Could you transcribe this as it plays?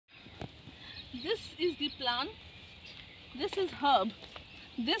This is the plant. This is herb.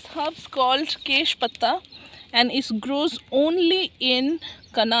 This herb's called kesh patta, and it grows only in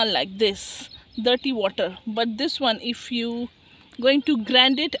canal like this, dirty water. But this one, if you going to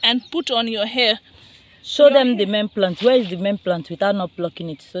grind it and put on your hair. Show them the main plant. Where is the main plant without not plucking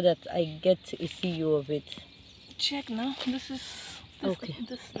it, so that I get a CEO of it. Check now. This is okay.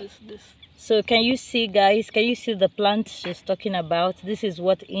 This. So can you see, guys? Can you see the plant she's talking about? This is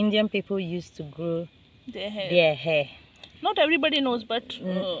what Indian people used to grow their hair. Not everybody knows, but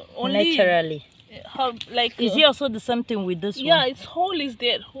only naturally. How like? Is it also the same thing with this one? Yeah, its whole is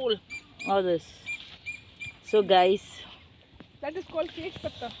there. Whole. All this. So guys. That is called kesh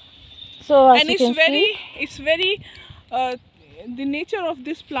patta. So as and you can see, it's very. The nature of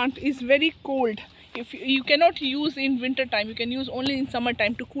this plant is very cold. If you cannot use in winter time, you can use only in summer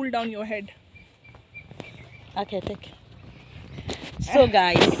time to cool down your head. Okay, take. So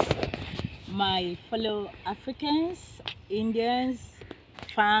guys, my fellow Africans, Indians,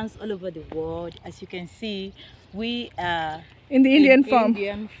 fans all over the world, as you can see, we are in the Indian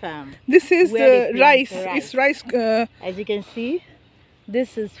farm. This is rice. It's rice. As you can see,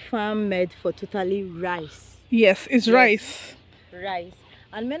 this is farm made for totally rice. Yes, it's rice. Rice.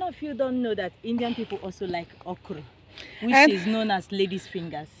 And many of you don't know that Indian people also like okra, which is known as ladies'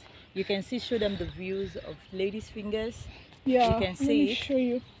 fingers. You can see, show them the views of ladies' fingers. Yeah, you can see let me show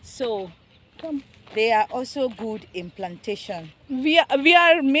you. So, come. They are also good in plantation. We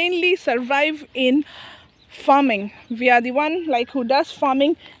are mainly survive in farming. We are the one like who does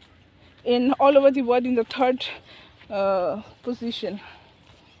farming in all over the world in the third position.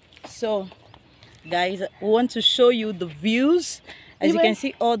 So, guys, we want to show you the views. As you can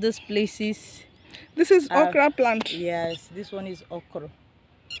see, all these places. This is okra plant. Yes, this one is okra.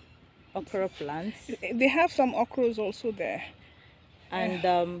 Okra plants. They have some okras also there. And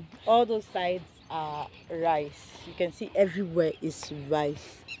all those sides are rice. You can see everywhere is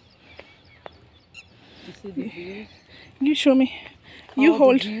rice. You see the views? You show me. You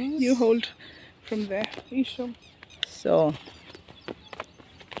hold. You hold from there. You show. So.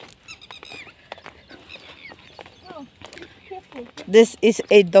 This is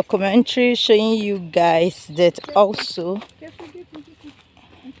a documentary showing you guys that also. It's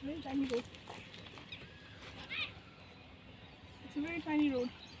a very tiny road.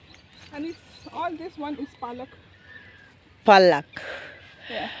 And it's all this one is palak. Palak.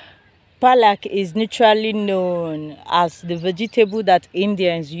 Yeah. Palak is naturally known as the vegetable that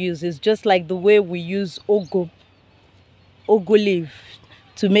Indians use. It's just like the way we use ugu leaf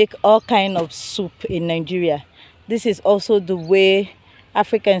to make all kind of soup in Nigeria. This is also the way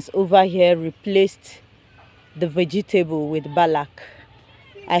Africans over here replaced the vegetable with balak.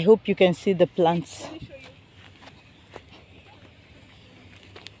 I hope you can see the plants. Let me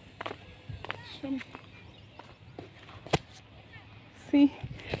show you. See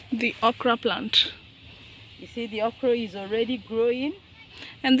the okra plant. You see the okra is already growing.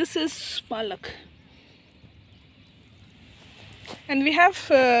 And this is palak. And we have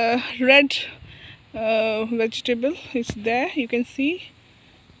red vegetable. It's there, you can see.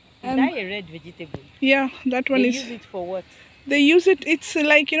 Is that a red vegetable? Yeah, that one is. They use it for what? They use it, it's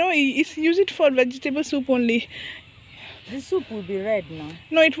like, you know, it's use it for vegetable soup only. The soup will be red now.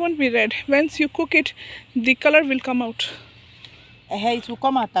 No, it won't be red. Once you cook it, the color will come out. It will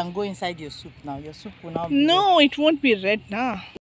come out and go inside your soup now. Your soup will now be No, red. it won't be red now.